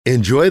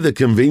Enjoy the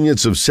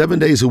convenience of 7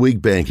 days a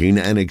week banking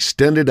and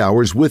extended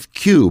hours with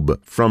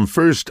Cube from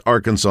First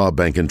Arkansas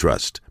Bank and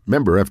Trust.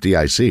 Member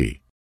FDIC.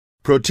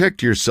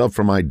 Protect yourself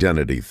from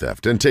identity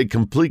theft and take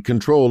complete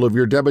control of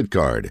your debit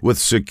card with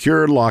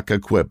Secure Lock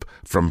Equip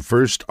from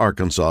First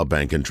Arkansas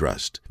Bank and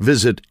Trust.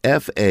 Visit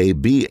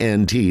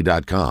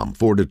FABNT.com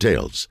for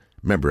details.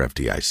 Member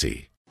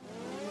FDIC.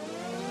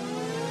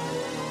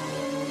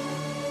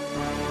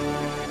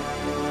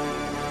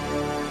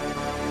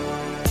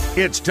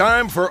 It's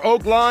time for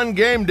Oaklawn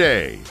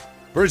Gameday,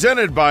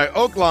 presented by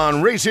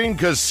Oaklawn Racing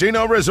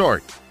Casino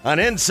Resort. An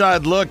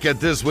inside look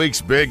at this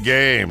week's big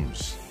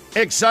games,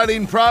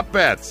 exciting prop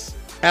bets,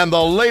 and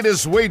the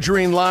latest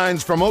wagering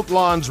lines from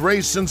Oaklawn's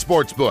Race and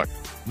Sportsbook,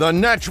 the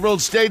natural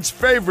state's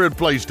favorite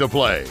place to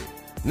play.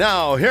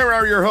 Now, here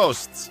are your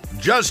hosts,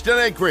 Justin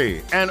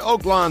Acree and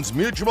Oaklawn's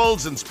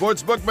Mutuals and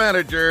Sportsbook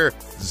Manager,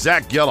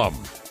 Zach Gillum.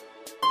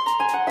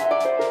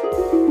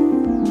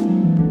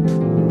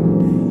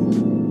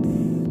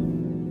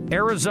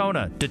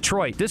 Arizona,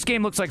 Detroit. This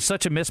game looks like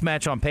such a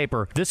mismatch on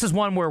paper. This is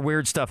one where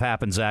weird stuff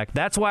happens, Zach.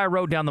 That's why I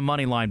wrote down the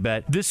money line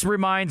bet. This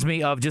reminds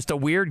me of just a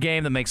weird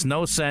game that makes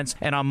no sense,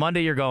 and on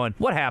Monday you're going,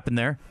 what happened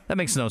there? That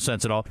makes no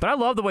sense at all. But I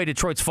love the way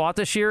Detroit's fought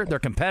this year. They're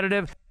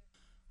competitive.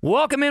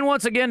 Welcome in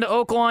once again to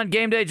Oaklawn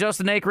Gameday.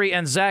 Justin Acree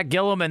and Zach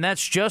Gillum, and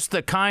that's just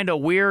the kind of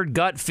weird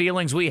gut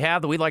feelings we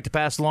have that we'd like to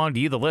pass along to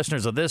you, the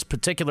listeners of this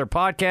particular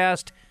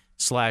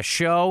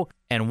podcast/show.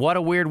 And what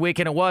a weird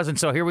weekend it was. And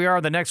so here we are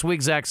the next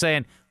week, Zach,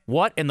 saying,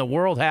 what in the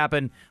world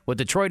happened with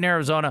Detroit and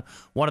Arizona?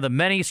 One of the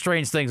many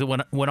strange things that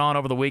went on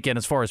over the weekend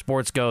as far as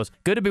sports goes.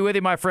 Good to be with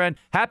you, my friend.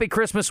 Happy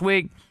Christmas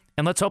week,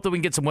 and let's hope that we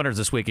can get some winners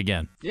this week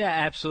again. Yeah,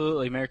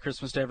 absolutely. Merry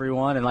Christmas to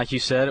everyone. And like you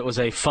said, it was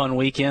a fun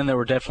weekend. There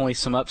were definitely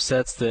some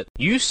upsets that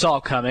you saw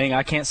coming.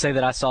 I can't say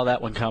that I saw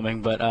that one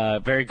coming,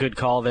 but very good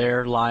call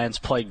there. Lions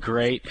played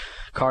great.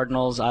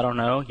 Cardinals, I don't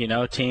know,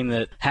 a team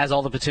that has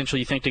all the potential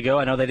you think to go.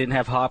 I know they didn't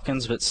have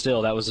Hopkins, but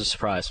still, that was a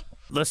surprise.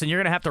 Listen, you're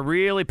going to have to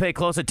really pay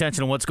close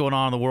attention to what's going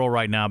on in the world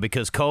right now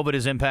because COVID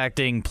is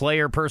impacting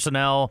player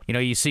personnel.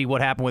 You see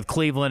what happened with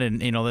Cleveland and,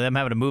 them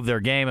having to move their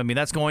game. I mean,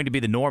 that's going to be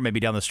the norm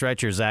maybe down the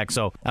stretch here, Zach.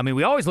 So,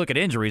 we always look at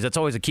injuries. That's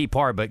always a key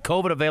part. But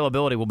COVID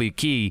availability will be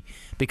key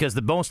because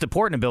the most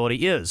important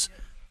ability is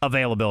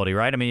availability,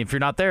 right? If you're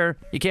not there,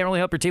 you can't really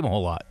help your team a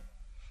whole lot.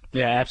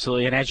 Yeah,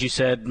 absolutely. And as you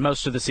said,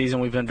 most of the season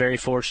we've been very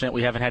fortunate.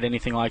 We haven't had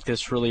anything like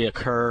this really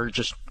occur,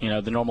 just,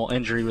 the normal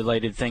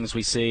injury-related things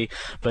we see.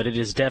 But it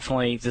is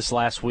definitely this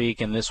last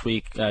week and this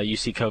week you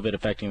see COVID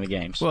affecting the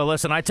games. Well,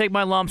 listen, I take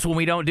my lumps when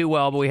we don't do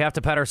well, but we have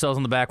to pat ourselves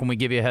on the back when we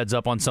give you a heads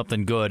up on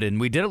something good. And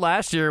we did it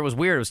last year. It was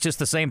weird. It was just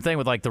the same thing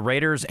with, the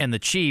Raiders and the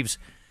Chiefs.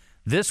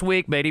 This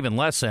week made even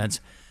less sense.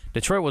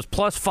 Detroit was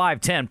plus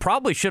 510.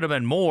 Probably should have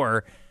been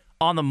more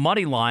on the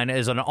money line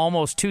as an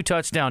almost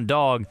two-touchdown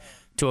dog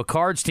to a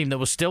Cards team that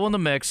was still in the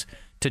mix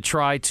to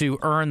try to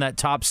earn that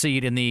top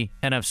seed in the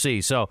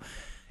NFC. So,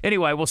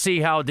 anyway, we'll see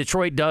how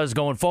Detroit does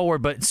going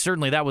forward, but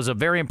certainly that was a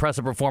very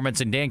impressive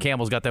performance, and Dan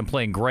Campbell's got them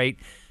playing great.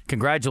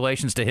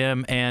 Congratulations to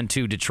him and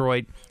to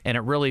Detroit, and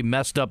it really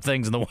messed up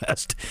things in the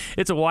West.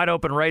 It's a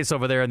wide-open race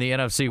over there in the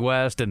NFC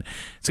West, and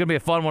it's going to be a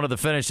fun one to the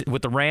finish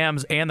with the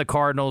Rams and the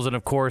Cardinals, and,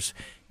 of course,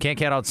 can't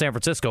count out San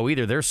Francisco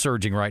either. They're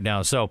surging right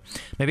now, so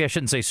maybe I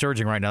shouldn't say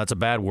surging right now. That's a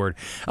bad word.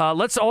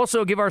 Let's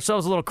also give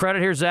ourselves a little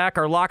credit here, Zach.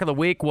 Our lock of the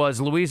week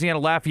was Louisiana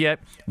Lafayette.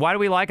 Why do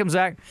we like them,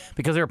 Zach?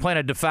 Because they were playing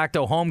a de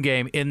facto home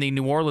game in the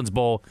New Orleans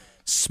Bowl,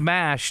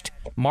 smashed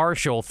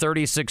Marshall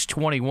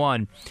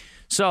 36-21.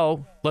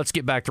 So let's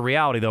get back to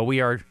reality, though.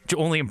 We are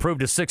only improved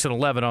to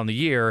 6-11 on the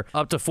year,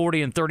 up to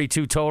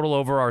 40-32 total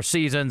over our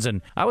seasons,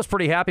 and I was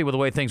pretty happy with the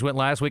way things went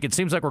last week. It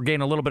seems like we're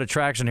gaining a little bit of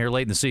traction here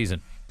late in the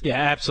season. Yeah,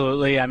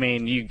 absolutely.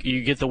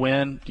 You get the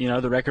win.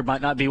 The record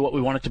might not be what we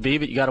want it to be,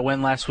 but you got a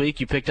win last week.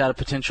 You picked out a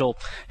potential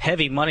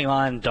heavy money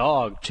line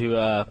dog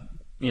to,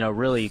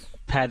 really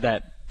pad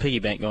that piggy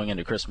bank going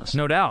into Christmas.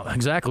 No doubt.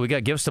 Exactly. We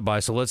got gifts to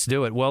buy, so let's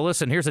do it. Well,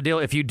 listen, here's the deal.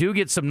 If you do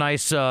get some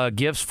nice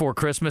gifts for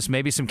Christmas,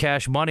 maybe some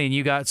cash money, and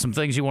you got some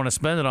things you want to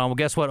spend it on, well,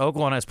 guess what?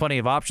 Oaklawn has plenty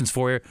of options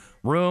for you.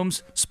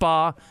 Rooms,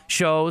 spa,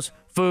 shows,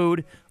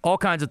 food, all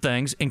kinds of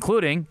things,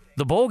 including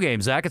the bowl game,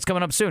 Zach. It's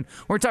coming up soon.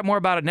 We're going to talk more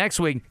about it next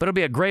week, but it'll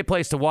be a great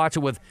place to watch it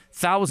with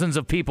thousands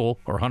of people,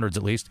 or hundreds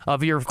at least,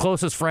 of your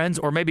closest friends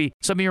or maybe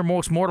some of your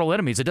most mortal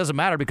enemies. It doesn't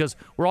matter because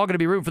we're all going to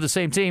be rooting for the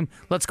same team.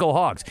 Let's go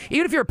Hogs.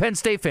 Even if you're a Penn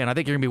State fan, I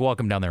think you're going to be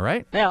welcome down there,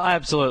 right? Yeah,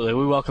 absolutely.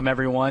 We welcome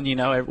everyone. We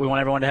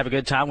want everyone to have a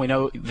good time. We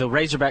know the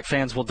Razorback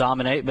fans will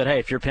dominate, but hey,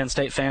 if you're a Penn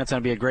State fan, it's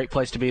going to be a great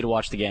place to be to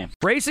watch the game.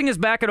 Racing is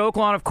back at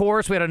Oaklawn, of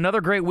course. We had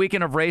another great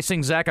weekend of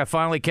racing. Zach, I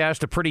finally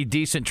cashed a pretty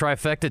decent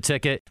trifecta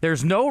ticket.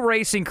 There's no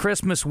racing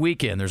Christmas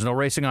weekend. There's no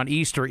racing on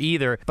Easter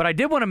either. But I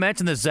did want to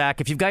mention this,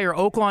 Zach. If you've got your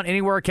Oaklawn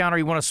Anywhere account or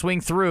you want to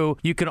swing through,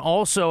 you can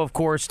also, of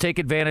course, take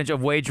advantage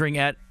of wagering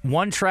at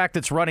one track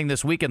that's running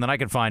this weekend that I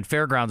can find.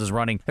 Fairgrounds is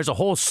running. There's a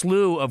whole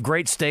slew of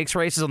great stakes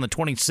races on the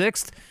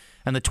 26th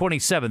and the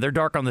 27th. They're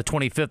dark on the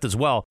 25th as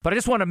well. But I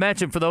just want to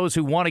mention for those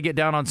who want to get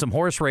down on some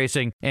horse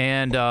racing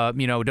and,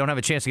 don't have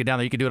a chance to get down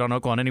there, you can do it on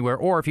Oaklawn Anywhere.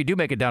 Or if you do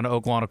make it down to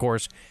Oaklawn, of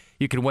course,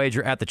 you can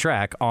wager at the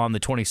track on the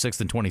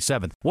 26th and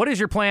 27th. What is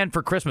your plan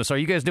for Christmas? Are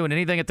you guys doing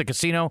anything at the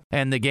casino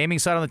and the gaming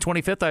side on the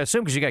 25th, I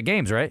assume, because you got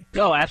games, right?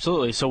 Oh,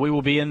 absolutely. So we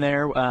will be in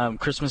there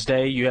Christmas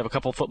Day. You have a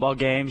couple football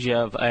games. You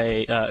have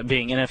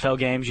being NFL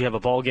games. You have a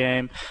bowl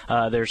game.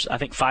 There's, I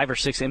think, 5 or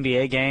 6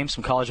 NBA games,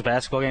 some college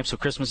basketball games. So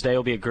Christmas Day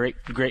will be a great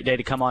day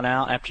to come on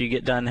out after you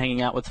get done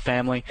hanging out with the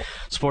family.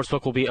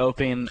 Sportsbook will be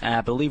open.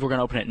 I believe we're going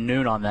to open at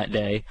noon on that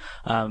day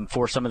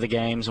for some of the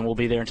games, and we'll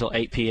be there until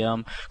 8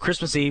 p.m.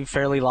 Christmas Eve,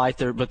 fairly light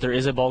there, but there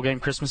is a bowl game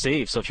Christmas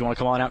Eve. So if you want to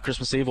come on out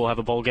Christmas Eve, we'll have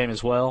a bowl game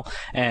as well.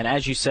 And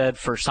as you said,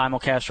 for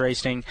simulcast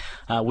racing,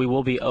 we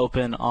will be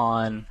open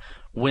on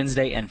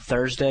Wednesday and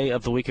Thursday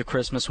of the week of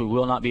Christmas. We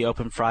will not be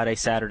open Friday,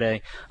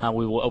 Saturday.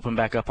 We will open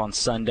back up on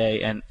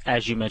Sunday. And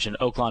as you mentioned,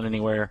 Oaklawn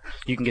Anywhere,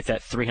 you can get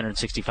that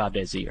 365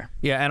 days a year.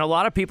 Yeah, and a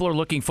lot of people are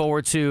looking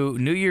forward to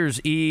New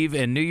Year's Eve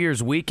and New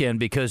Year's weekend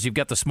because you've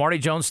got the Smarty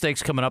Jones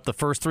Stakes coming up, the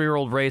first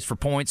 3-year-old race for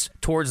points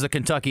towards the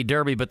Kentucky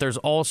Derby, but there's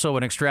also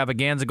an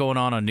extravaganza going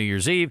on New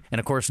Year's Eve. And,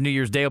 of course, New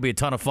Year's Day will be a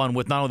ton of fun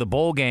with not only the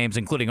bowl games,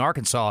 including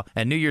Arkansas,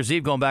 and New Year's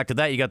Eve, going back to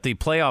that, you got the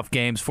playoff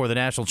games for the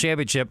national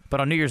championship.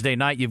 But on New Year's Day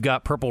night, you've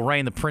got Purple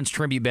Rain, the Prince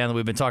tribute band that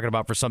we've been talking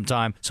about for some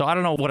time. So I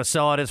don't know what a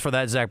sellout is for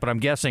that, Zach, but I'm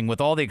guessing with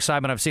all the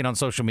excitement I've seen on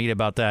social media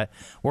about that,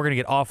 we're going to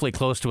get awfully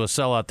close to a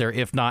sellout there,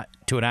 if not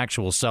to an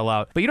actual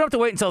sellout. But you don't have to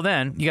wait until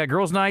then. You got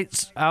girls'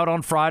 nights out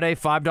on Friday,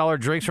 $5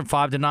 drinks from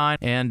 5 to 9,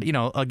 and,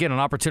 again, an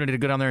opportunity to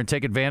go down there and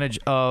take advantage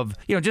of,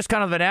 just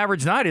kind of an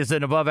average night is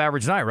an above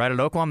average night, right? At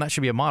Oaklawn, that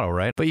should be a motto,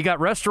 right? But you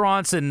got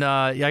restaurants, and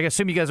I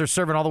assume you guys are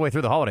serving all the way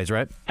through the holidays,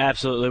 right?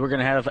 Absolutely. We're going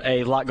to have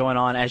a lot going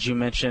on. As you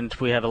mentioned,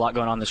 we have a lot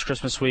going on this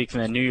Christmas week,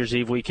 and then New Year's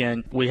Eve weekend,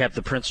 we have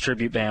the Prince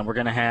Tribute Band. We're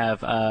going to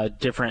have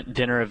different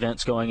dinner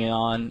events going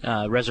on.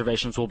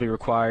 Reservations will be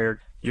required.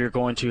 You're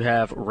going to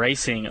have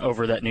racing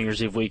over that New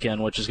Year's Eve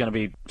weekend, which is going to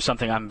be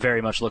something I'm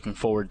very much looking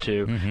forward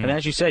to. Mm-hmm. And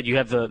as you said, you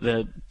have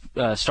the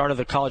start of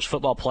the college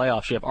football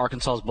playoffs. You have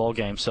Arkansas's bowl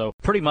game. So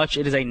pretty much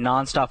it is a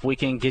nonstop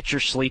weekend. Get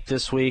your sleep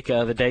this week,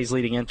 the days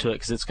leading into it,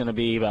 because it's going to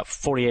be about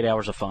 48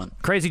 hours of fun.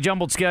 Crazy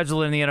jumbled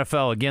schedule in the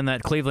NFL. Again,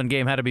 that Cleveland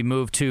game had to be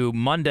moved to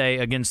Monday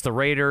against the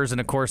Raiders, and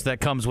of course that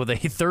comes with a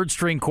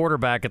third-string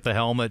quarterback at the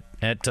helm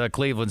at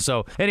Cleveland.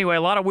 So anyway,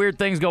 a lot of weird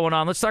things going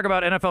on. Let's talk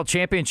about NFL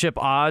championship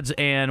odds,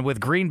 and with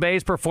Green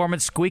Bay's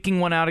performance squeaking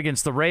one out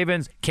against the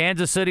Ravens,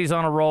 Kansas City's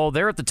on a roll.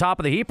 They're at the top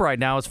of the heap right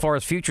now as far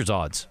as futures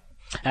odds.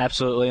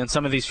 Absolutely, and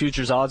some of these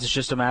futures odds, it's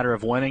just a matter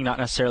of winning, not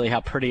necessarily how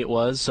pretty it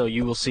was. So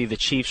you will see the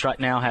Chiefs right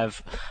now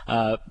have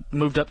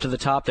moved up to the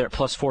top. They're at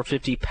plus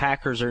 450.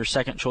 Packers are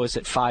second choice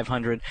at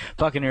 500.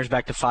 Buccaneers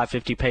back to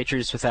 550.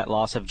 Patriots with that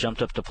loss have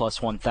jumped up to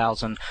plus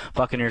 1,000.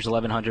 Buccaneers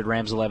 1,100.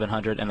 Rams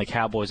 1,100. And the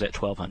Cowboys at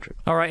 1,200.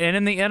 All right, and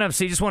in the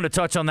NFC, just wanted to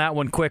touch on that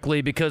one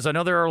quickly because I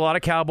know there are a lot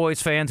of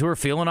Cowboys fans who are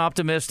feeling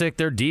optimistic.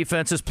 Their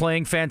defense is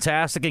playing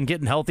fantastic and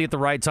getting healthy at the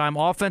right time.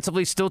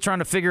 Offensively, still trying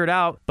to figure it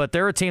out, but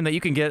they're a team that you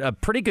can get a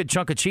pretty good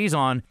chunk of cheese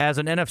on as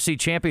an NFC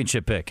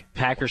championship pick.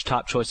 Packers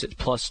top choice at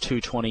plus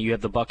 220. You have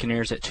the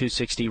Buccaneers at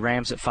 260,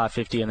 Rams at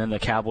 550, and then the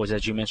Cowboys,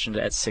 as you mentioned,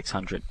 at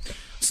 600.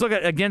 Let's look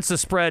at against the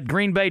spread.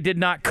 Green Bay did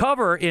not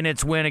cover in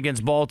its win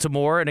against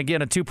Baltimore, and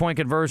again, a 2-point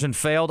conversion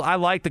failed. I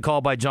like the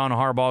call by John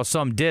Harbaugh.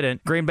 Some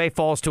didn't. Green Bay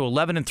falls to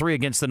 11-3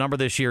 against the number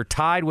this year,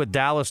 tied with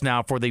Dallas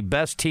now for the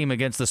best team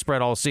against the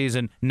spread all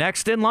season.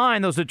 Next in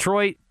line, those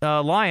Detroit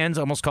Lions,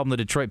 I almost call them the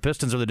Detroit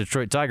Pistons or the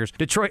Detroit Tigers.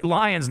 Detroit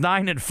Lions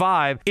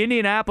 9-5.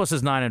 Indianapolis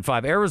is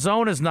 9-5.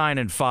 Arizona is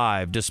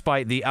 9-5,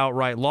 despite the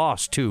outright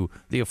loss to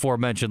the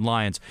aforementioned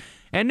Lions.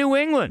 And New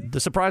England, the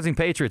surprising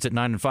Patriots at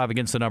 9-5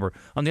 against the number.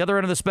 On the other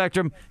end of the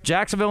spectrum,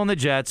 Jacksonville and the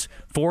Jets,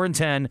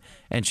 4-10,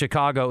 and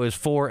Chicago is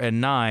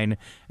 4-9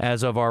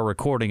 as of our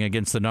recording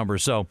against the number.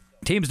 So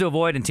teams to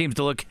avoid and teams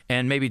to look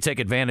and maybe take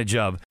advantage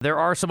of. There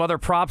are some other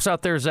props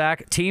out there,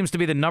 Zach. Teams to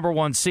be the number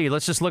one seed.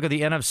 Let's just look at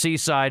the NFC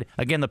side.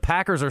 Again, the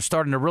Packers are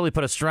starting to really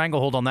put a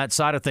stranglehold on that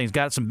side of things.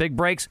 Got some big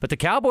breaks, but the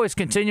Cowboys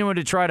continuing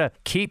to try to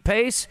keep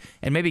pace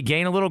and maybe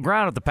gain a little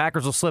ground if the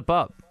Packers will slip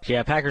up.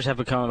 Yeah, Packers have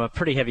become a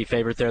pretty heavy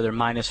favorite there. They're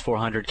minus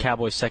 400.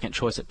 Cowboys second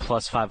choice at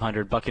plus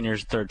 500.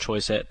 Buccaneers third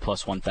choice at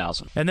plus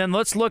 1,000. And then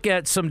let's look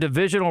at some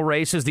divisional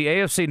races. The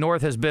AFC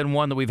North has been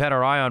one that we've had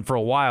our eye on for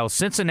a while.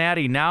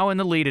 Cincinnati now in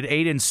the lead at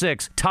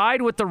 8-6,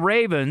 tied with the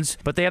Ravens,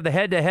 but they have the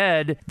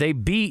head-to-head. They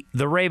beat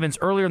the Ravens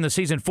earlier in the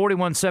season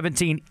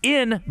 41-17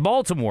 in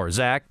Baltimore,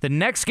 Zach. The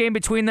next game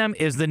between them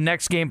is the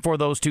next game for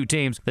those two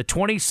teams. The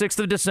 26th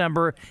of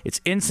December, it's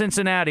in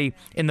Cincinnati.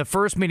 In the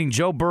first meeting,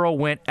 Joe Burrow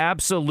went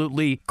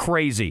absolutely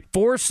crazy.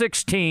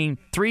 416,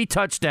 3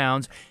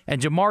 touchdowns,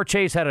 and Jamar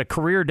Chase had a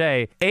career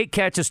day, 8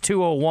 catches,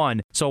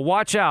 201. So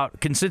watch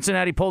out. Can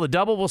Cincinnati pull the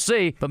double? We'll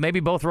see, but maybe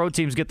both road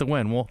teams get the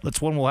win. Well,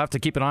 that's one we'll have to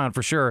keep an eye on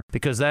for sure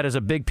because that is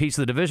a big piece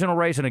of the divisional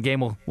race and a game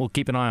we'll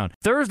keep an eye on.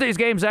 Thursday's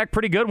game, Zach,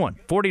 pretty good one.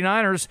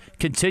 49ers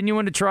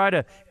continuing to try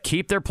to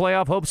keep their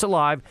playoff hopes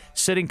alive,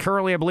 sitting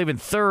currently, I believe, in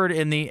third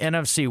in the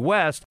NFC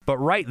West, but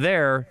right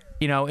there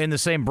in the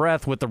same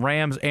breath with the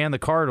Rams and the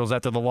Cardinals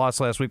after the loss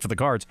last week for the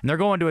Cards. And they're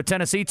going to a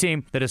Tennessee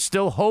team that is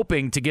still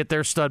hoping to get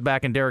their stud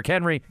back in Derrick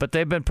Henry, but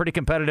they've been pretty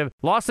competitive.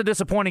 Lost a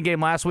disappointing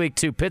game last week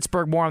to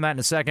Pittsburgh. More on that in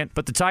a second.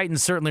 But the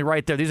Titans certainly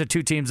right there. These are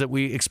two teams that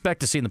we expect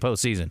to see in the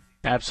postseason.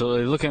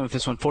 Absolutely. Looking at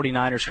this one,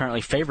 49ers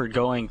currently favored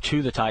going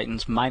to the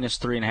Titans, minus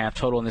 3.5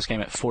 total in this game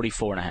at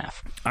 44.5.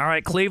 All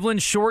right,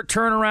 Cleveland, short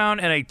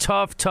turnaround and a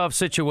tough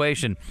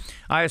situation.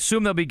 I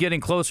assume they'll be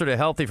getting closer to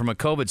healthy from a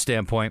COVID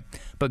standpoint,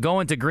 but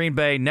going to Green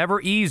Bay, never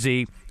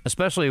easy,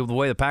 especially with the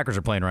way the Packers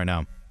are playing right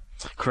now.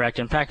 Correct,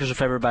 and Packers are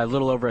favored by a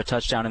little over a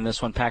touchdown in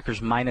this one.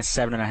 Packers minus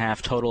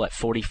 7.5 total at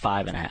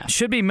 45.5.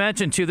 Should be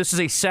mentioned, too, this is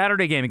a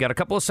Saturday game. You got a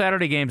couple of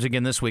Saturday games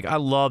again this week. I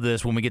love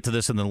this when we get to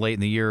this in the late in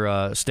the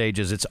year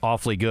stages. It's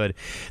awfully good.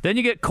 Then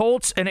you get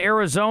Colts and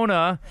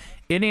Arizona,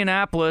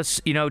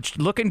 Indianapolis,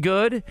 looking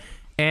good.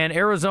 And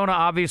Arizona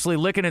obviously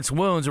licking its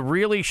wounds.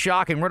 Really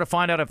shocking. We're going to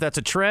find out if that's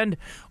a trend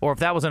or if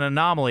that was an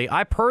anomaly.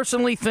 I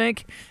personally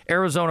think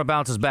Arizona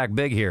bounces back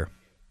big here.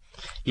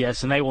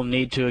 Yes, and they will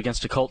need to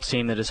against a Colts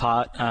team that is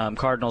hot.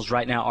 Cardinals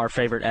right now are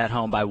favored at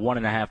home by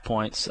 1.5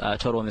 points.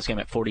 Total in this game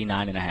at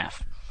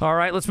 49.5. All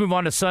right, let's move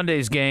on to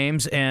Sunday's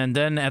games, and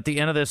then at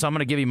the end of this, I'm going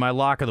to give you my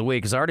lock of the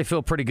week because I already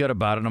feel pretty good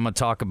about it, and I'm going to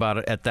talk about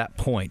it at that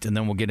point, and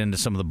then we'll get into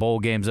some of the bowl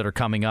games that are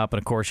coming up, and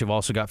of course, you've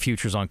also got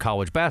futures on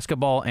college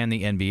basketball and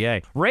the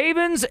NBA.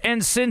 Ravens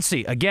and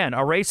Cincy, again,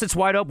 a race that's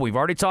wide open. We've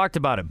already talked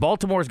about it.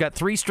 Baltimore's got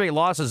 3 straight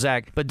losses,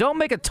 Zach, but don't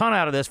make a ton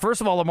out of this.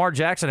 First of all, Lamar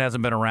Jackson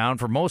hasn't been around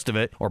for most of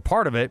it, or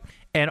part of it,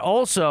 and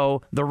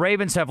also the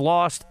Ravens have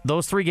lost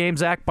those 3 games,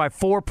 Zach, by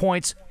 4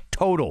 points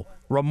total.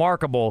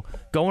 Remarkable.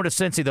 Going to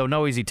Cincy, though,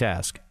 no easy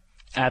task.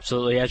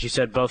 Absolutely. As you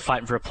said, both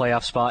fighting for a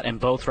playoff spot, and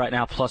both right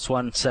now plus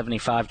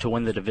 175 to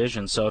win the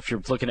division. So if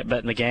you're looking at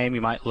betting the game,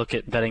 you might look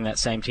at betting that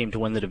same team to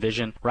win the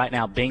division. Right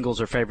now, Bengals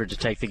are favored to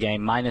take the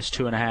game, minus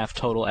 2.5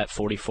 total at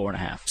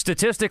 44.5.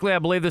 Statistically, I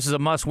believe this is a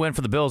must-win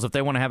for the Bills if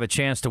they want to have a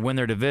chance to win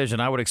their division.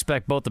 I would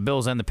expect both the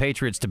Bills and the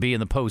Patriots to be in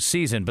the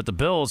postseason, but the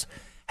Bills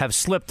have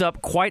slipped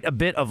up quite a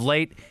bit of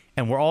late,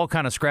 and we're all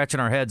kind of scratching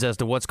our heads as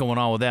to what's going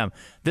on with them.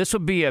 This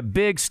would be a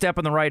big step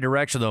in the right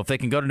direction, though, if they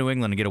can go to New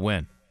England and get a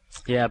win.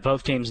 Yeah,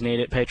 both teams need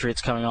it.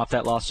 Patriots coming off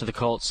that loss to the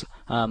Colts.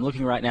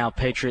 Looking right now,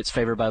 Patriots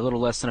favored by a little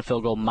less than a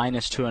field goal,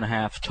 minus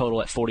 2.5,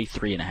 total at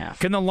 43.5.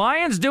 Can the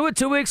Lions do it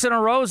 2 weeks in a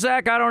row,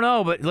 Zach? I don't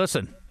know, but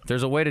listen, if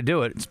there's a way to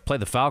do it, it's play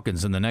the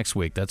Falcons in the next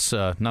week. That's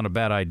not a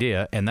bad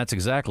idea, and that's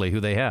exactly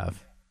who they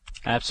have.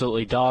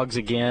 Absolutely. Dogs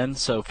again.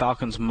 So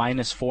Falcons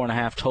minus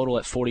 4.5, total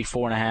at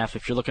 44.5.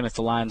 If you're looking at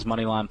the Lions,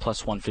 money line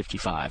plus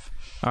 155.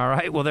 All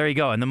right, well, there you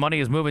go. And the money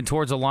is moving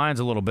towards the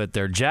Lions a little bit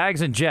there. Jags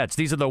and Jets,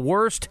 these are the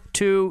worst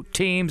 2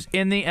 teams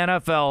in the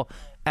NFL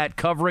at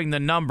covering the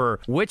number.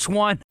 Which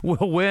one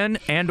will win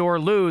and or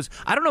lose?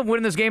 I don't know if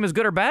winning this game is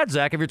good or bad,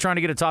 Zach, if you're trying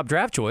to get a top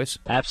draft choice.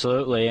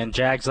 Absolutely. And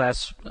Jags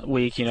last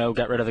week,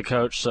 got rid of the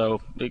coach,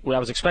 so I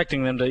was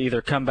expecting them to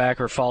either come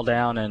back or fall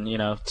down, and,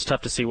 it's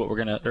tough to see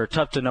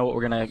tough to know what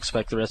we're going to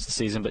expect the rest of the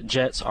season. But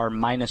Jets are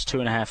minus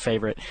 2.5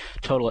 favorite,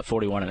 total at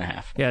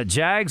 41.5. Yeah,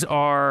 Jags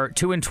are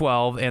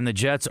 2-12, and the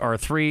Jets are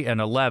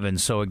 3-11.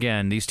 So,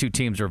 again, these 2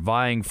 teams are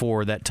vying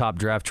for that top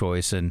draft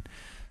choice, and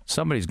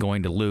somebody's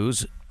going to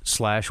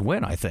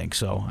lose/win, I think.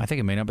 So I think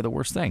it may not be the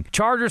worst thing.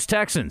 Chargers,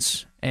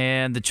 Texans.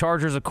 And the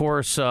Chargers, of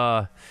course,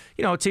 a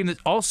team that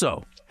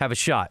also have a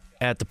shot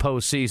at the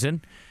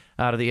postseason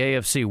out of the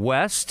AFC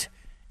West.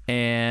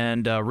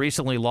 And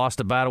recently lost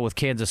a battle with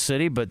Kansas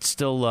City, but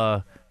still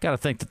got to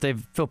think that they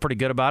feel pretty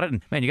good about it.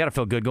 And, man, you got to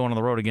feel good going on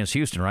the road against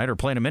Houston, right? Or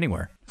playing them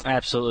anywhere.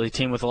 Absolutely.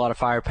 Team with a lot of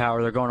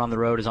firepower. They're going on the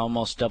road as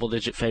almost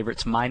double-digit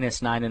favorites,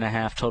 minus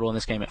 9.5 total in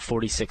this game at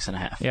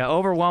 46.5. Yeah,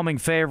 overwhelming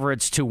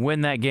favorites to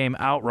win that game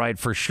outright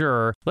for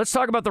sure. Let's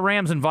talk about the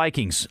Rams and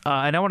Vikings.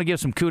 And I want to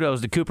give some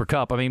kudos to Cooper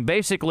Kupp. I mean,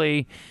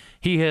 basically,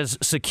 he has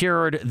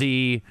secured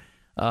the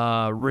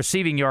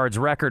receiving yards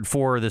record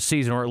for the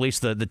season, or at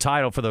least the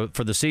title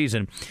for the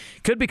season.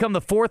 Could become the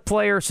 4th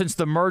player since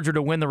the merger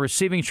to win the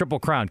receiving triple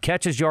crown.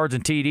 Catches, yards,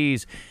 and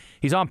TDs.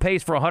 He's on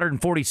pace for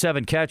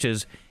 147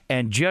 catches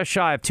and just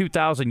shy of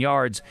 2,000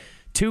 yards.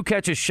 2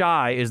 catches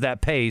shy is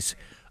that pace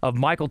of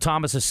Michael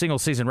Thomas's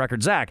single-season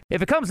record. Zach,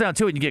 if it comes down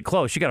to it and you get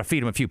close, you got to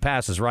feed him a few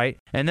passes, right?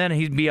 And then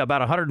he'd be about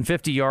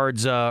 150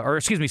 yards,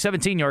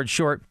 17 yards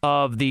short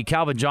of the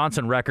Calvin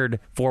Johnson record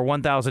for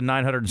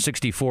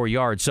 1,964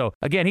 yards. So,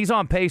 again, he's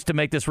on pace to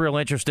make this real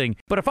interesting.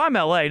 But if I'm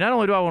LA, not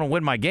only do I want to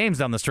win my games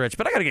down the stretch,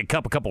 but I got to get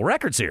a couple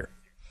records here.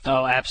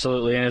 Oh,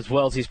 absolutely. And as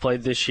well as he's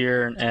played this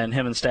year and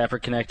him and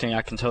Stafford connecting,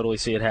 I can totally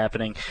see it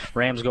happening.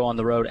 Rams go on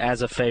the road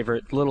as a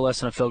favorite, little less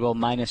than a field goal,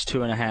 minus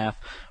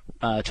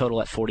 2.5,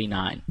 total at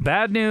 49.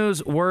 Bad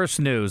news, worse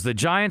news. The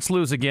Giants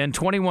lose again,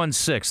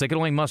 21-6. They can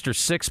only muster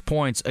 6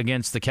 points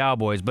against the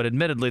Cowboys, but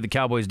admittedly, the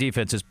Cowboys'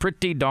 defense is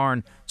pretty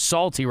darn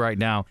salty right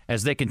now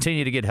as they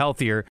continue to get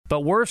healthier.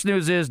 But worse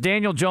news is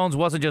Daniel Jones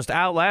wasn't just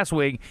out last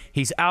week.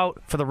 He's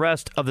out for the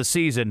rest of the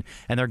season,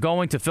 and they're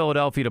going to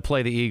Philadelphia to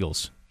play the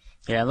Eagles.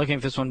 Yeah, looking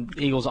at this one,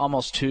 Eagles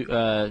almost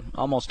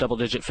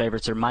double-digit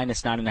favorites. They're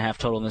minus 9.5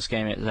 total in this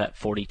game. It's at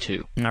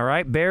 42. All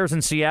right, Bears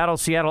in Seattle.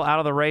 Seattle out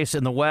of the race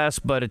in the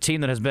West, but a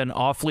team that has been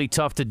awfully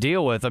tough to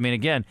deal with. I mean,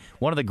 again,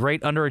 one of the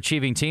great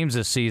underachieving teams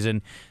this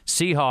season.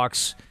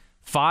 Seahawks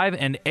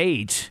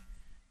 5-8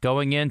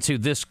 going into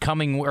this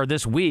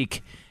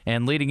week.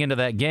 And leading into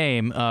that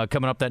game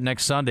coming up that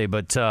next Sunday.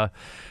 But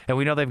and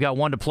we know they've got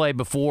one to play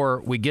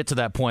before we get to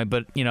that point.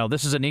 But,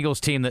 this is an Eagles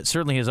team that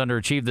certainly has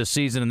underachieved this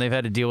season, and they've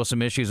had to deal with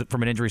some issues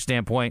from an injury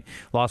standpoint.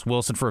 Lost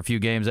Wilson for a few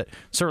games. That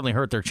certainly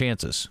hurt their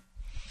chances.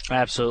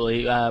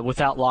 Absolutely.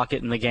 Without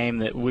Lockett in the game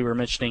that we were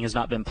mentioning has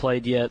not been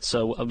played yet,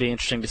 so it'll be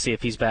interesting to see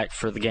if he's back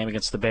for the game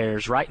against the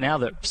Bears. Right now,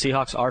 the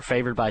Seahawks are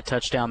favored by a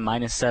touchdown,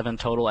 minus 7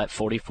 total at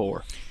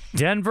 44.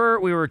 Denver,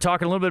 we were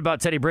talking a little bit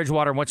about Teddy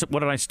Bridgewater and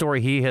what a nice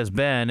story he has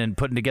been and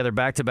putting together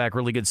back-to-back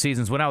really good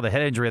seasons. Went out with a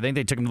head injury. I think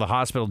they took him to the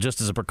hospital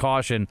just as a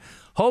precaution.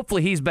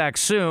 Hopefully he's back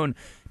soon.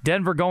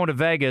 Denver going to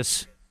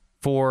Vegas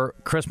for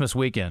Christmas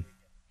weekend.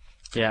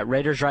 Yeah,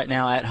 Raiders right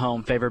now at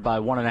home favored by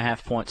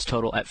 1.5 points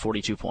total at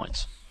 42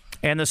 points.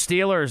 And the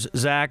Steelers,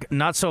 Zach,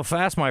 not so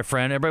fast, my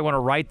friend. Everybody want to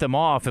write them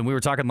off. And we were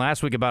talking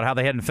last week about how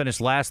they hadn't finished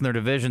last in their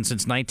division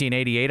since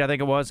 1988, I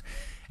think it was.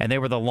 And they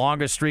were the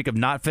longest streak of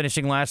not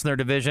finishing last in their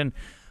division.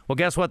 Well,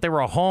 guess what? They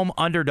were a home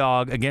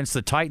underdog against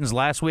the Titans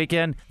last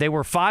weekend. They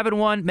were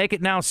 5-1, make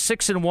it now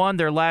 6-1.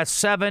 Their last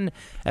 7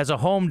 as a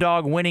home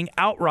dog, winning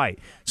outright.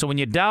 So when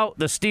you doubt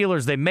the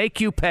Steelers, they make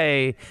you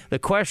pay. The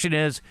question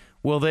is,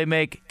 will they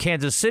make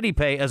Kansas City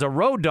pay as a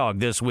road dog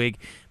this week?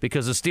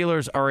 Because the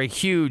Steelers are a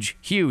huge,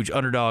 huge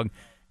underdog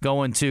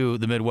going to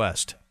the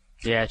Midwest.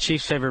 Yeah,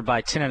 Chiefs favored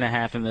by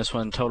 10.5 in this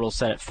one. Total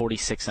set at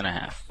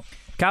 46.5.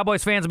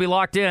 Cowboys fans will be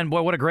locked in.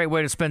 Boy, what a great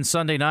way to spend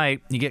Sunday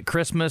night. You get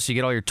Christmas, you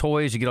get all your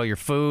toys, you get all your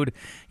food.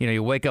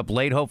 You wake up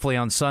late, hopefully,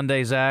 on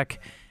Sunday, Zach,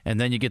 and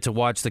then you get to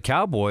watch the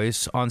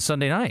Cowboys on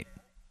Sunday night.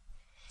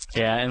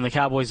 Yeah, and the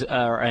Cowboys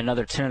are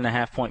another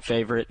 10.5-point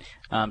favorite.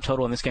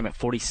 Total in this game at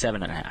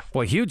 47.5.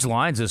 Boy, huge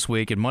lines this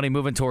week, and money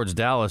moving towards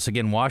Dallas.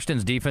 Again,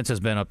 Washington's defense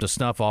has been up to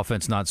snuff,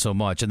 offense not so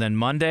much. And then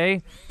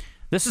Monday,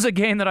 this is a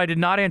game that I did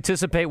not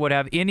anticipate would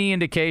have any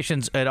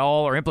indications at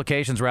all, or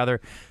implications,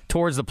 rather,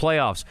 towards the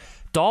playoffs.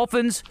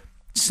 Dolphins,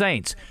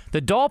 Saints.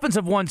 The Dolphins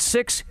have won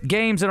 6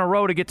 games in a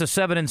row to get to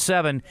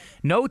 7-7.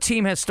 No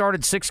team has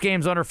started 6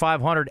 games under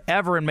 500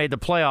 ever and made the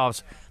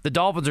playoffs. The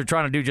Dolphins are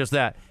trying to do just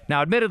that.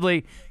 Now,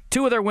 admittedly,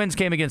 2 of their wins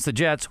came against the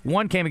Jets.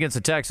 1 came against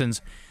the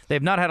Texans.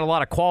 They've not had a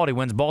lot of quality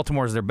wins.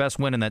 Baltimore is their best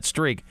win in that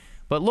streak.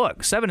 But look,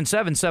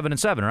 7-7,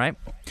 7-7, right?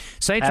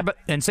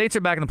 Saints are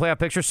back in the playoff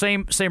picture.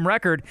 Same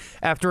record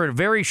after a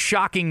very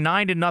shocking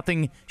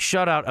 9-0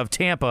 shutout of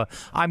Tampa.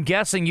 I'm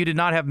guessing you did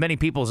not have many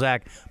people,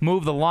 Zach,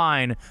 move the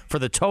line for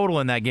the total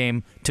in that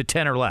game to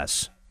 10 or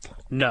less.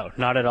 No,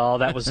 not at all.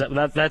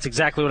 That's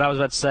exactly what I was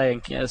about to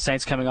say.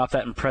 Saints coming off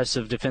that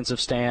impressive defensive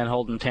stand,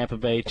 holding Tampa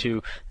Bay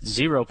to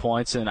 0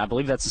 points, and I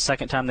believe that's the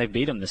second time they've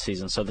beat them this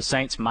season. So the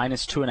Saints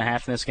minus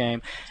 2.5 in this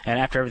game, and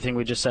after everything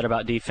we just said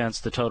about defense,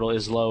 the total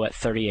is low at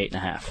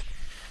 38.5.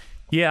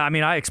 Yeah, I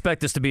mean, I expect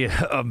this to be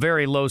a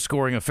very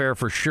low-scoring affair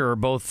for sure.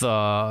 Both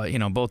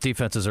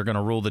defenses are going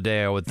to rule the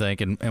day, I would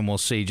think, and we'll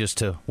see just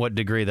to what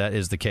degree that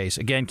is the case.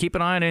 Again, keep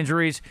an eye on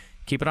injuries.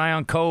 Keep an eye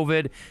on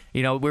COVID.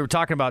 We were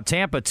talking about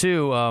Tampa,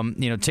 too.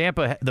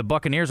 Tampa, the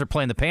Buccaneers are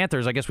playing the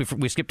Panthers. I guess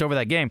we skipped over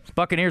that game.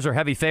 Buccaneers are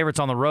heavy favorites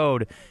on the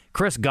road.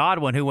 Chris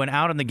Godwin, who went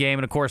out in the game,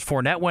 and, of course,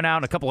 Fournette went out,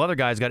 and a couple other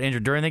guys got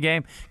injured during the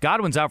game.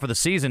 Godwin's out for the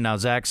season now,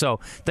 Zach, so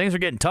things are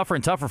getting tougher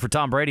and tougher for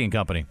Tom Brady and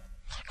company.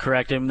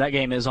 Correct, and that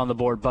game is on the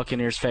board.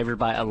 Buccaneers favored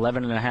by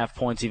 11.5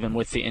 points, even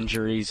with the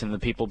injuries and the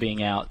people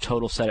being out.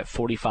 Total set at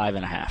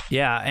 45.5.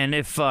 Yeah, and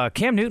if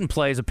Cam Newton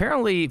plays,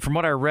 apparently, from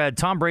what I read,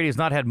 Tom Brady has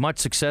not had much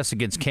success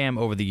against Cam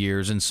over the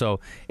years, and so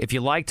if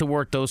you like to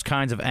work those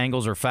kinds of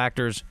angles or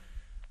factors,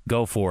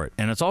 go for it.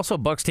 And it's also a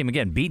Bucs team,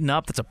 again, beaten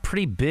up. That's a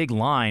pretty big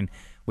line.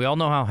 We all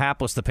know how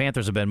hapless the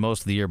Panthers have been most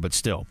of the year, but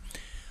still.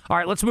 All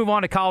right, let's move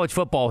on to college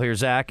football here,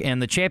 Zach.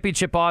 And the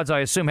championship odds, I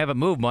assume, haven't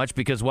moved much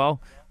because, well,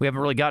 we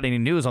haven't really got any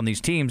news on these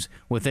teams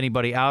with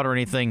anybody out or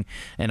anything.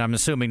 And I'm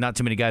assuming not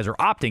too many guys are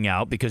opting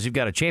out because you've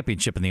got a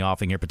championship in the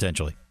offing here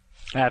potentially.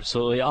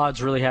 Absolutely.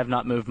 Odds really have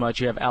not moved much.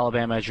 You have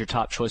Alabama as your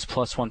top choice,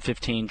 plus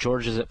 115.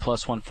 Georgia's at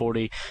plus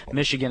 140.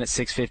 Michigan at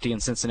 650.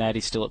 And Cincinnati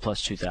still at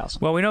plus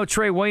 2,000. Well, we know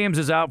Trey Williams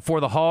is out for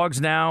the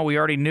Hogs now. We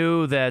already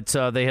knew that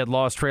they had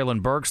lost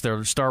Traylon Burks,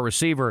 their star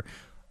receiver.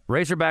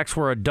 Razorbacks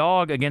were a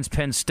dog against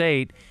Penn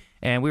State,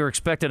 and we were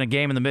expecting a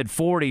game in the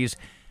mid-40s.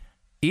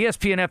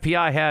 ESPN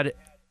FPI had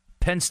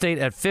Penn State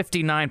at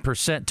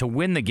 59% to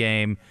win the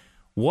game.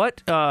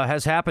 What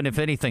has happened, if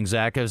anything,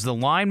 Zach? Has the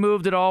line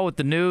moved at all with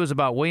the news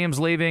about Williams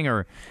leaving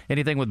or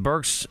anything with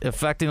Burks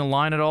affecting the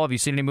line at all? Have you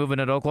seen any movement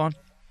at Oaklawn?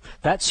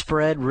 That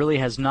spread really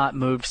has not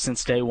moved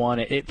since day one.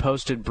 It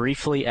posted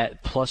briefly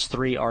at plus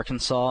 3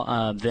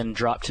 Arkansas, then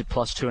dropped to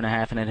plus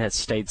 2.5, and it has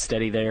stayed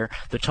steady there.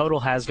 The total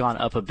has gone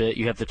up a bit.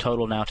 You have the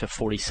total now to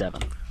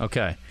 47.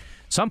 Okay.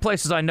 Some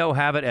places I know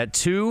have it at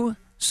 2,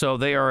 so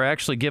they are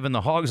actually giving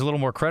the Hogs a little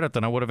more credit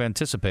than I would have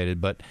anticipated.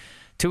 But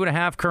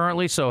 2.5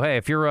 currently, so hey,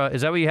 if you're,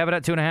 is that what you have it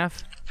at,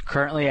 2.5?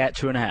 Currently at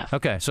 2.5.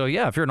 Okay, so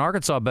yeah, if you're an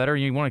Arkansas bettor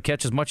and you want to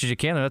catch as much as you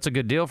can, that's a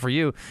good deal for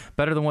you.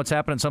 Better than what's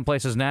happening in some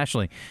places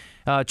nationally.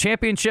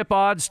 Championship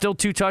odds, still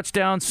 2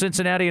 touchdowns.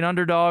 Cincinnati an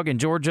underdog, and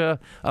Georgia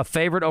a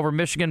favorite over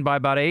Michigan by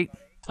about 8.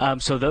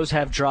 So those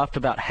have dropped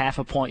about half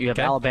a point. You have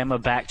Alabama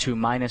back to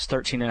minus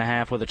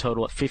 13.5 with a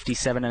total at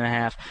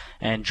 57.5,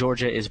 and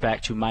Georgia is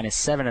back to minus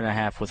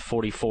 7.5 with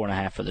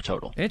 44.5 for the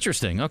total.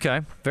 Interesting.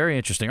 Okay, very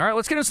interesting. All right,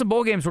 let's get into some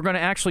bowl games we're going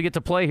to actually get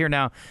to play here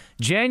now.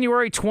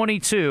 January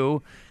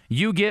 22,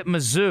 you get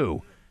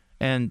Mizzou,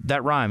 and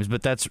that rhymes,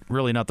 but that's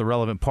really not the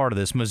relevant part of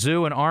this.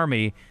 Mizzou and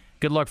Army.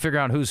 Good luck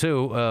figuring out who's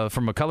who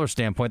from a color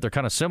standpoint. They're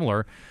kind of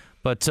similar,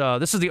 but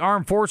this is the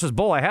Armed Forces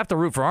Bowl. I have to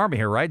root for Army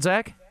here, right,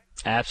 Zach?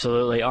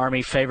 Absolutely.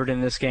 Army favored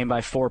in this game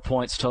by 4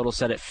 points, total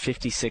set at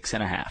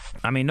 56.5.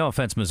 I mean, no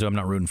offense, Mizzou. I'm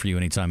not rooting for you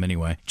anytime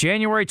anyway.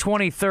 January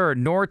 23rd,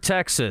 North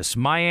Texas,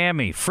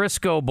 Miami,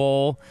 Frisco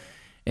Bowl.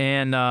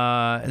 And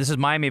this is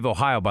Miami of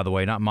Ohio, by the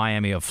way, not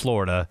Miami of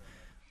Florida.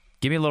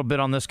 Give me a little bit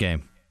on this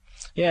game.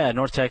 Yeah,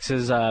 North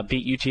Texas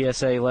beat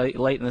UTSA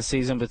late in the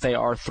season, but they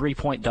are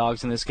 3-point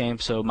dogs in this game.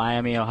 So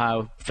Miami,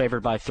 Ohio,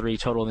 favored by 3,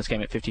 total in this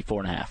game at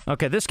 54.5.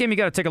 Okay, this game you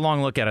got to take a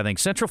long look at, I think.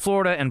 Central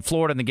Florida and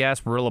Florida in the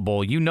Gasparilla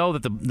Bowl. You know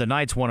that the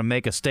Knights want to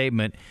make a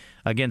statement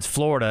against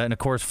Florida, and of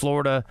course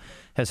Florida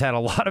has had a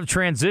lot of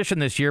transition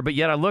this year, but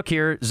yet I look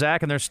here,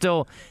 Zach, and they're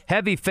still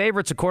heavy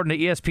favorites according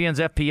to ESPN's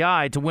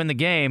FPI to win the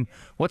game.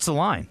 What's the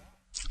line?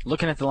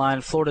 Looking at the line,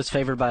 Florida's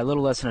favored by a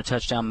little less than a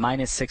touchdown,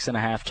 minus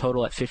 6.5,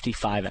 total at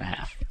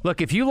 55.5.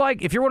 Look, if you're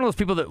one of those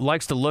people that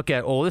likes to look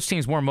at, this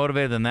team's more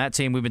motivated than that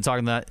team. We've been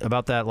talking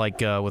about that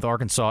with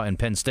Arkansas and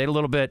Penn State a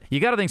little bit. You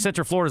got to think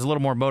Central Florida's a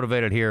little more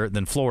motivated here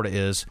than Florida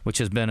is, which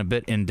has been a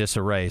bit in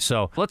disarray.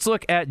 So let's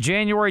look at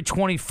January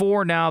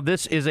 24 now.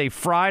 This is a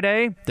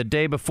Friday, the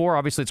day before.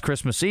 Obviously, it's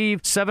Christmas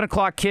Eve. 7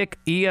 o'clock kick.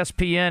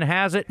 ESPN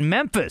has it.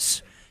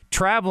 Memphis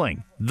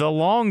traveling the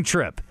long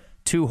trip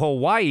to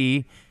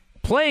Hawaii,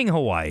 playing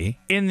Hawaii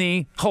in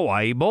the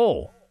Hawaii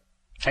Bowl.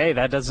 Hey,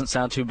 that doesn't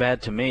sound too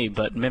bad to me,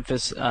 but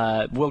Memphis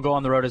will go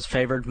on the road as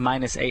favored,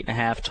 minus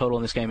 8.5, total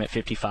in this game at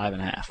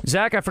 55.5.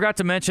 Zach, I forgot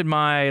to mention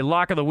my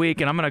lock of the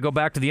week, and I'm going to go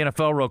back to the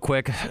NFL real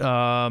quick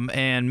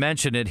and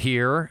mention it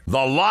here.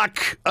 The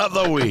lock of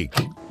the week.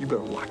 You better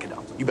lock it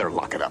up. You better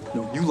lock it up.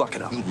 No, you lock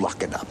it up. You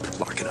lock it up.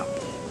 Lock it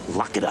up.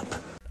 Lock it up.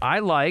 I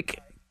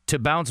like to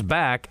bounce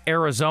back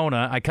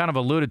Arizona. I kind of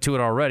alluded to it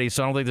already,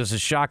 so I don't think this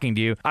is shocking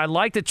to you. I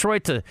like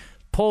Detroit to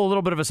pull a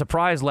little bit of a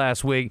surprise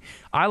last week.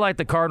 I like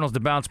the Cardinals to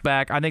bounce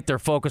back. I think their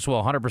focus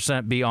will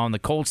 100% be on the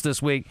Colts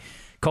this week.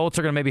 Colts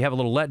are going to maybe have a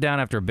little letdown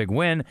after a big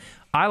win.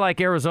 I like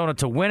Arizona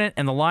to win it,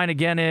 and the line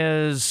again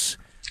is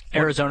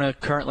Arizona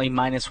currently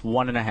minus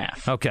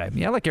 1.5. Okay.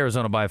 Yeah, I like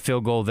Arizona by a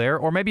field goal there,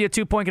 or maybe a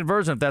 2-point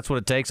conversion if that's what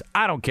it takes.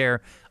 I don't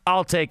care.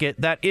 I'll take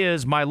it. That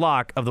is my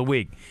lock of the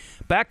week.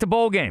 Back to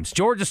bowl games.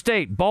 Georgia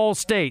State, Ball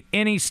State,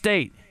 any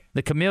state,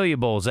 the Camellia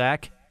Bowl,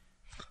 Zach.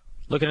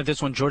 Looking at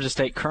this one, Georgia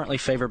State currently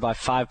favored by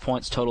 5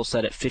 points, total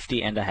set at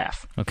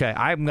 50.5. Okay,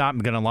 I'm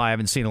not going to lie. I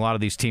haven't seen a lot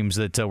of these teams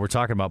that we're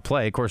talking about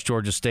play. Of course,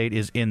 Georgia State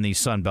is in the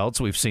Sun Belt,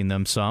 so we've seen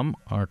them some.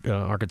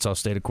 Arkansas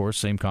State, of course,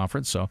 same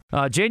conference. So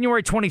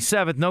January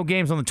 27th, no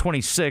games on the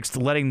 26th,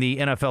 letting the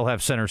NFL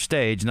have center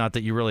stage. Not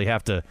that you really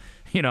have to,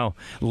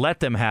 let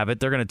them have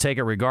it. They're going to take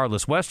it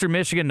regardless. Western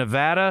Michigan,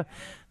 Nevada.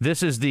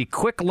 This is the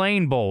Quick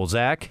Lane Bowl,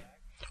 Zach.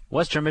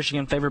 Western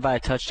Michigan favored by a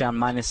touchdown,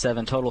 minus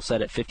 7, total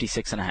set at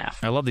 56.5.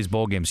 I love these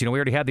bowl games. We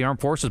already had the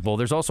Armed Forces Bowl.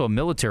 There's also a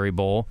military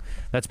bowl.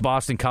 That's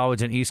Boston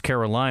College and East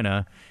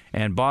Carolina.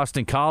 And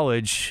Boston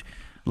College,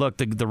 look,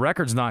 the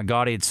record's not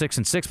gaudy at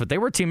 6-6, but they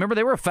were a team. Remember,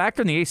 they were a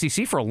factor in the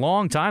ACC for a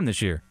long time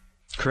this year.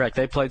 Correct.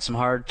 They played some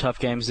hard, tough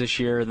games this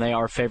year, and they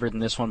are favored in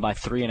this one by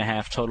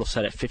 3.5, total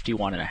set at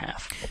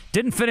 51.5.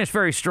 Didn't finish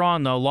very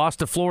strong, though. Lost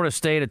to Florida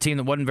State, a team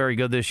that wasn't very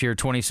good this year,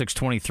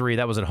 26-23.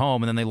 That was at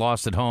home, and then they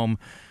lost at home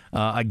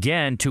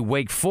again to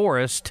Wake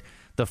Forest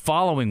the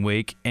following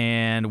week,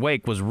 and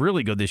Wake was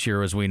really good this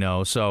year, as we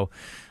know. So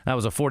that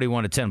was a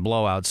 41-10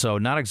 blowout. So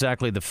not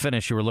exactly the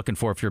finish you were looking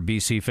for if you're a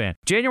BC fan.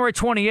 January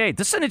 28th,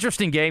 this is an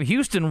interesting game.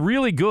 Houston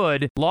really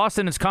good, lost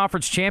in its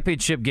conference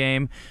championship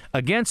game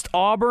against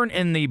Auburn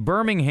in the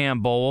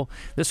Birmingham Bowl.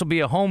 This will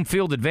be a home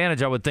field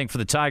advantage, I would think, for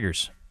the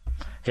Tigers.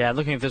 Yeah,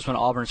 looking at this one,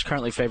 Auburn's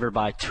currently favored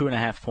by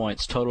 2.5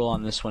 points. Total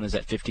on this one is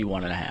at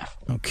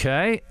 51.5.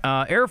 Okay.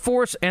 Air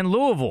Force and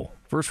Louisville,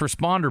 First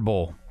Responder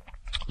Bowl.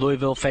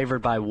 Louisville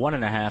favored by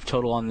 1.5.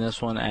 Total on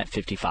this one at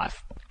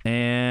 55.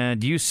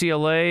 And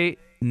UCLA,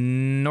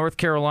 North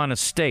Carolina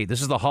State.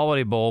 This is the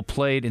Holiday Bowl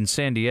played in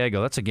San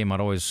Diego. That's a game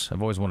I've always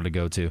wanted to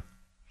go to.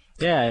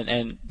 Yeah,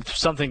 and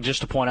something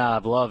just to point out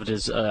I've loved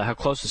is how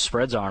close the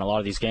spreads are in a lot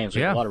of these games.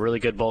 We have a lot of really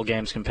good bowl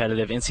games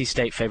competitive. NC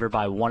State favored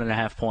by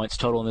 1.5 points.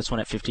 Total in this one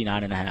at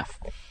 59.5.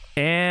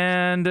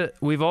 And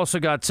we've also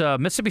got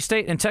Mississippi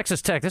State and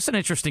Texas Tech. This is an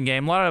interesting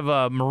game. A lot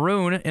of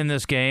maroon in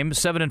this game.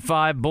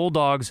 7-5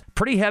 Bulldogs.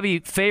 Pretty heavy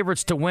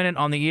favorites to win it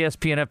on the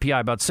ESPN FPI,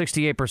 about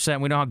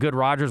 68%. We know how good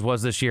Rodgers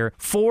was this year.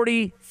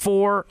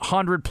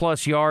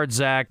 4,400-plus yards,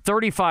 Zach.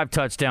 35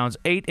 touchdowns,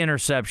 8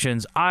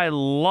 interceptions. I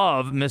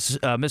love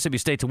Mississippi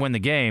State to win the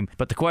game,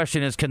 but the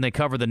question is, can they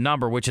cover the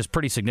number, which is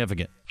pretty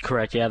significant?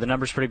 Correct, yeah. The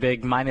number's pretty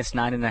big. Minus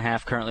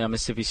 9.5 currently on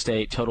Mississippi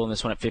State. Total in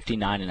this one at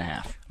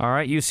 59.5. All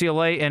right,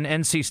 UCLA and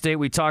NC State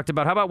we talked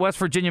about. How about West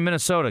Virginia,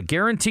 Minnesota?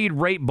 Guaranteed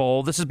Rate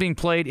Bowl. This is being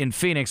played in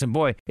Phoenix. And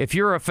boy, if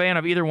you're a fan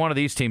of either one of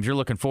these teams, you're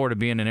looking forward to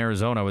being in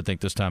Arizona, I would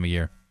think, this time of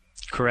year.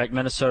 Correct.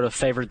 Minnesota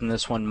favored in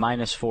this one,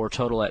 -4,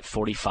 total at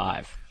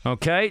 45.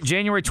 Okay,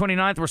 January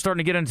 29th, we're starting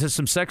to get into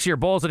some sexier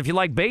bowls. And if you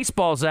like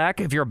baseball, Zach,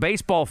 if you're a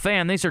baseball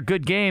fan, these are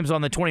good games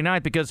on the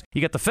 29th because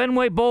you got the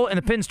Fenway Bowl and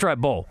the Pinstripe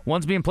Bowl.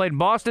 One's being played in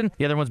Boston,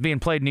 the other one's being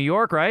played in New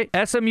York, right?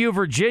 SMU,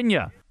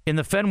 Virginia in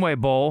the Fenway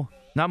Bowl.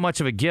 Not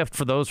much of a gift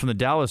for those from the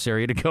Dallas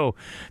area to go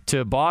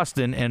to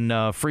Boston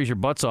and freeze your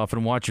butts off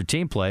and watch your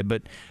team play.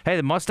 But, hey,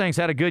 the Mustangs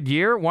had a good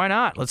year. Why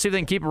not? Let's see if they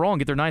can keep it rolling,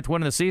 get their 9th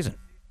win of the season.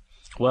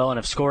 Well, and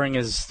if scoring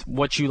is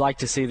what you like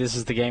to see, this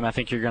is the game I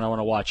think you're going to want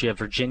to watch. You have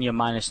Virginia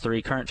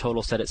 -3, current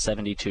total set at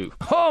 72.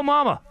 Oh,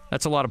 mama!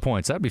 That's a lot of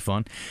points. That'd be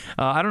fun.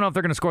 I don't know if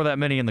they're going to score that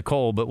many in the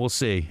cold, but we'll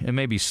see. It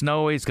may be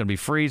snowy. It's going to be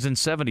freezing.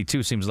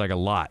 72 seems like a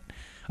lot.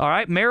 All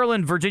right,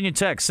 Maryland, Virginia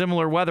Tech.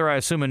 Similar weather, I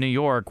assume, in New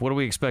York. What do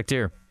we expect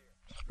here?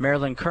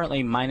 Maryland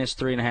currently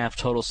 -3.5,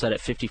 total set at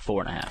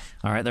 54.5.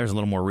 All right, there's a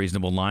little more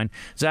reasonable line.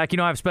 Zach, you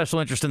know I have special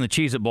interest in the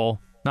Cheez-It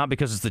Bowl, not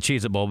because it's the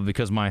Cheez-It Bowl, but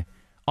because my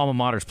alma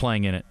mater's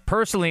playing in it.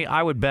 Personally,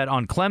 I would bet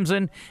on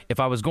Clemson if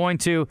I was going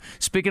to.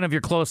 Speaking of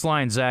your close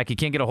line, Zach, you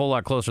can't get a whole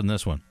lot closer than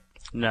this one.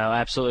 No,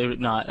 absolutely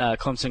not.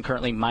 Clemson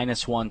currently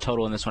 -1,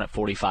 total in this one at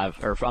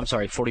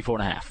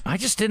 44.5. I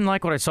just didn't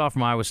like what I saw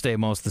from Iowa State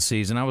most of the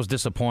season. I was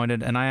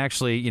disappointed, and I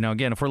actually,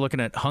 again, if we're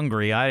looking at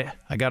hungry, I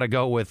got to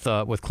go with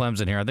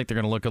Clemson here. I think they're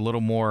going to look a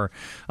little more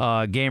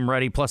game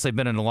ready. Plus, they've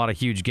been in a lot of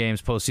huge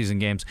games, postseason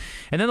games.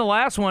 And then the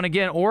last one,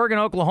 again, Oregon,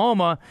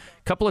 Oklahoma.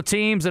 A couple of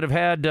teams that have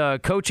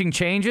had coaching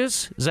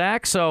changes,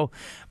 Zach. So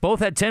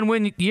both had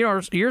 10-win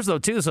years though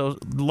too. So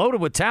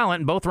loaded with talent,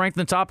 and both ranked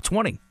in the top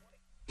 20.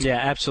 Yeah,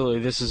 absolutely.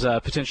 This is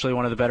potentially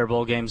one of the better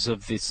bowl games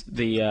of the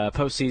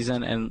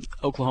postseason, and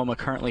Oklahoma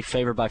currently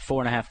favored by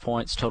 4.5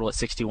 points, total at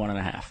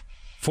 61.5.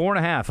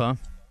 4.5, huh?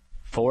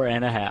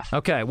 4.5.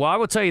 Okay, well, I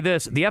will tell you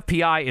this. The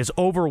FPI is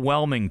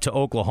overwhelming to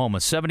Oklahoma,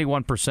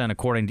 71%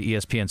 according to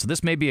ESPN. So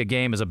this may be a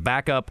game as a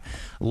backup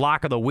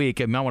lock of the week.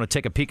 I might want to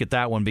take a peek at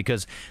that one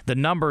because the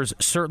numbers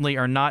certainly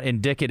are not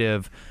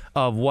indicative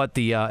of what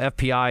the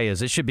FPI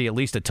is. It should be at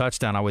least a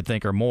touchdown, I would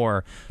think, or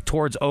more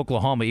towards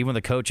Oklahoma, even with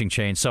the coaching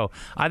change. So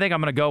I think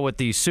I'm going to go with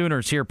the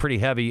Sooners here pretty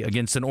heavy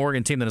against an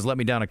Oregon team that has let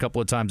me down a couple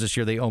of times this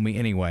year. They owe me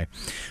anyway.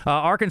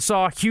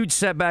 Arkansas, huge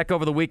setback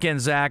over the weekend,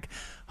 Zach.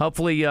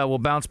 Hopefully we'll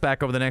bounce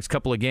back over the next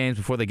couple of games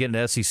before they get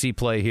into SEC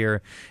play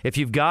here. If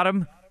you've got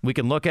them, we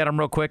can look at them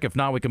real quick. If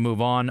not, we can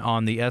move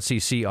on the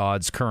SEC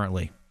odds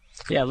currently.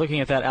 Yeah, looking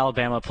at that,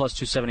 Alabama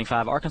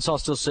 +275. Arkansas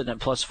still sitting at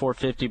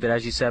 +450, but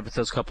as you said, with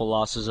those couple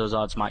losses, those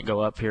odds might go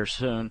up here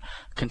soon.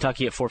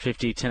 Kentucky at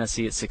 450,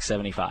 Tennessee at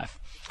 675.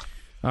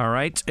 All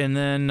right, and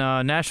then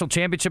national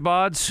championship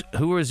odds.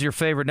 Who is your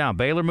favorite now?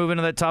 Baylor moving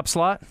into that top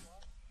slot?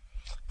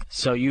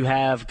 So you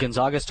have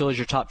Gonzaga still as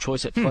your top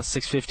choice at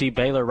 +650,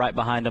 Baylor right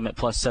behind them at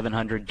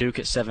 +700, Duke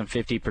at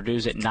 750,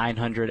 Purdue's at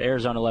 900,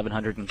 Arizona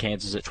 1100, and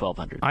Kansas at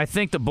 1200. I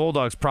think the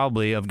Bulldogs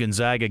probably of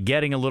Gonzaga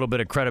getting a little bit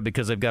of credit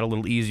because they've got a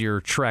little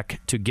easier trek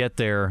to get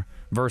there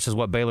versus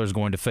what Baylor's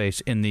going to face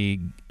in the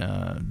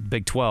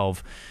Big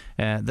 12.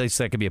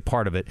 That could be a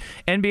part of it.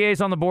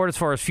 NBA's on the board as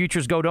far as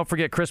futures go. Don't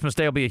forget Christmas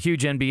Day will be a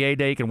huge NBA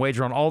day. You can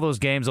wager on all those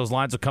games. Those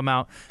lines will come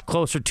out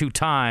closer to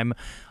time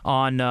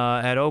on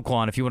at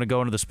Oaklawn. If you want to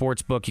go into the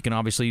sports book, you can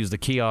obviously use the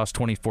kiosk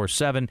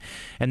 24/7.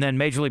 And then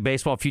Major League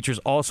Baseball futures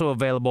also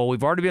available.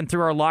 We've already been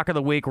through our lock of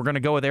the week. We're going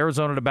to go with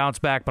Arizona to bounce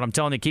back, but I'm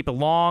telling you, take a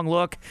long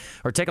look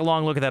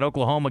at that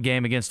Oklahoma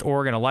game against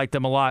Oregon. I like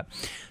them a lot.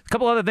 A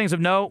couple other things of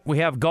note. We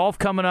have golf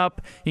coming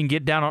up. You can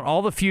get down on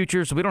all the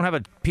futures. We don't have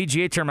a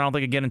PGA tournament, I don't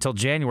think, again until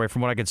January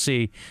from what I could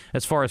see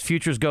as far as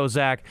futures go,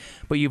 Zach.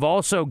 But you've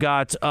also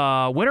got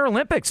Winter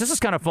Olympics. This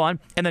is kind of fun.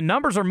 And the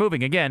numbers are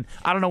moving. Again,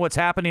 I don't know what's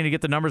happening to get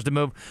the numbers to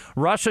move.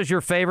 Russia's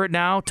your favorite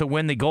now to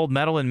win the gold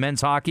medal in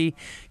men's hockey.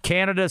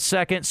 Canada's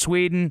second.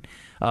 Sweden.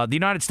 The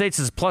United States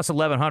is plus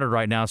 1,100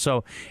 right now.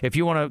 So if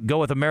you want to go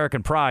with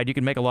American pride, you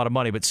can make a lot of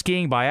money. But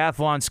skiing,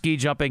 biathlon, ski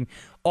jumping,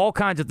 all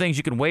kinds of things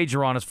you can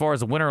wager on as far as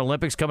the Winter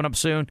Olympics coming up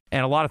soon,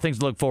 and a lot of things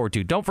to look forward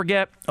to. Don't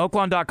forget,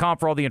 Oaklawn.com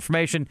for all the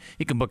information.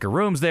 You can book your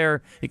rooms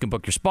there. You can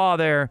book your spa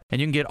there.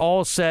 And you can get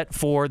all set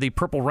for the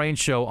Purple Rain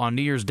Show on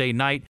New Year's Day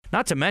night.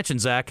 Not to mention,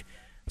 Zach,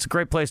 it's a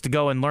great place to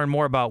go and learn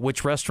more about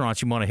which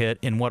restaurants you want to hit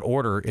in what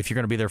order if you're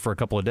going to be there for a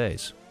couple of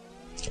days.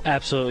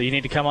 Absolutely. You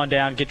need to come on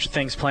down, get your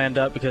things planned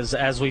up, because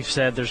as we've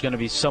said, there's going to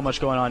be so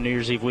much going on New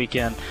Year's Eve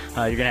weekend.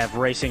 You're going to have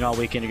racing all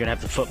weekend. You're going to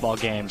have the football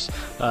games,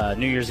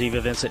 New Year's Eve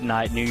events at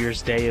night, New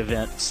Year's Day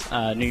events,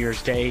 New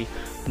Year's Day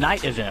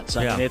night events.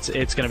 I mean, it's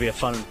going to be a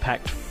fun,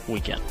 packed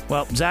weekend.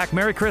 Well, Zach,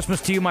 Merry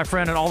Christmas to you, my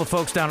friend, and all the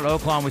folks down at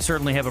Oaklawn. We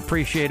certainly have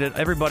appreciated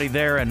everybody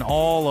there and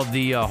all of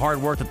the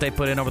hard work that they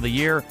put in over the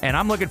year. And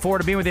I'm looking forward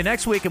to being with you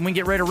next week, and we can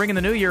get ready to ring in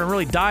the new year and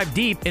really dive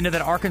deep into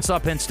that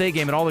Arkansas-Penn State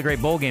game and all the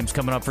great bowl games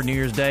coming up for New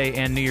Year's Day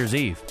and New Year's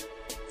Eve.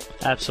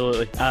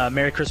 Absolutely.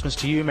 Merry Christmas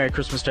to you. Merry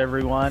Christmas to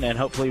everyone, and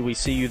hopefully we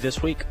see you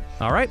this week.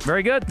 All right,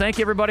 very good. Thank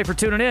you, everybody, for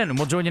tuning in, and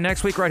we'll join you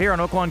next week right here on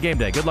Oaklawn Game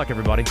Day. Good luck,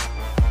 everybody.